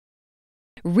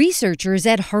Researchers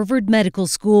at Harvard Medical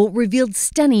School revealed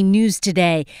stunning news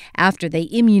today after they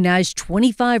immunized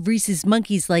 25 rhesus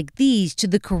monkeys like these to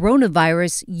the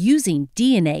coronavirus using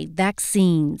DNA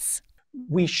vaccines.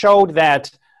 We showed that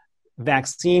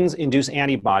vaccines induce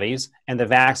antibodies and the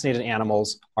vaccinated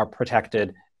animals are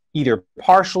protected either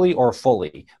partially or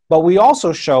fully. But we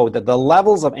also showed that the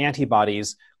levels of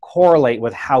antibodies correlate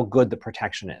with how good the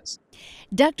protection is.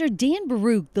 Dr. Dan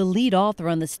Baruch, the lead author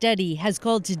on the study, has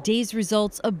called today's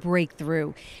results a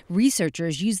breakthrough.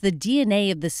 Researchers used the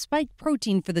DNA of the spike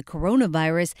protein for the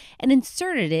coronavirus and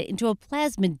inserted it into a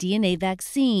plasmid DNA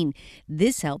vaccine.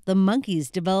 This helped the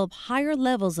monkeys develop higher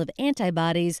levels of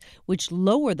antibodies, which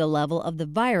lower the level of the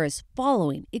virus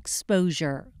following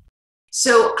exposure.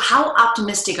 So how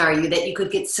optimistic are you that you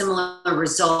could get similar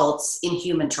results in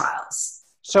human trials?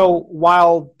 So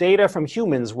while data from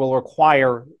humans will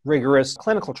require rigorous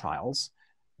clinical trials,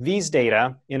 these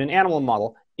data in an animal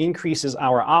model increases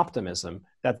our optimism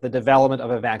that the development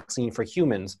of a vaccine for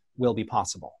humans will be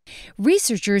possible.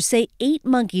 Researchers say 8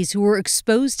 monkeys who were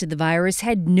exposed to the virus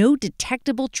had no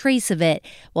detectable trace of it,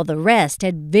 while the rest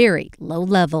had very low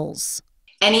levels.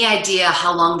 Any idea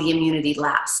how long the immunity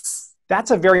lasts?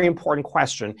 That's a very important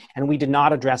question, and we did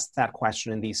not address that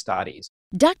question in these studies.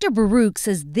 Dr. Baruch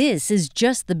says this is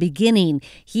just the beginning.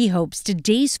 He hopes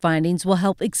today's findings will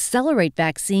help accelerate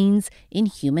vaccines in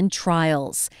human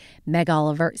trials. Meg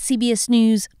Oliver, CBS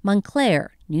News,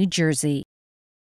 Montclair, New Jersey.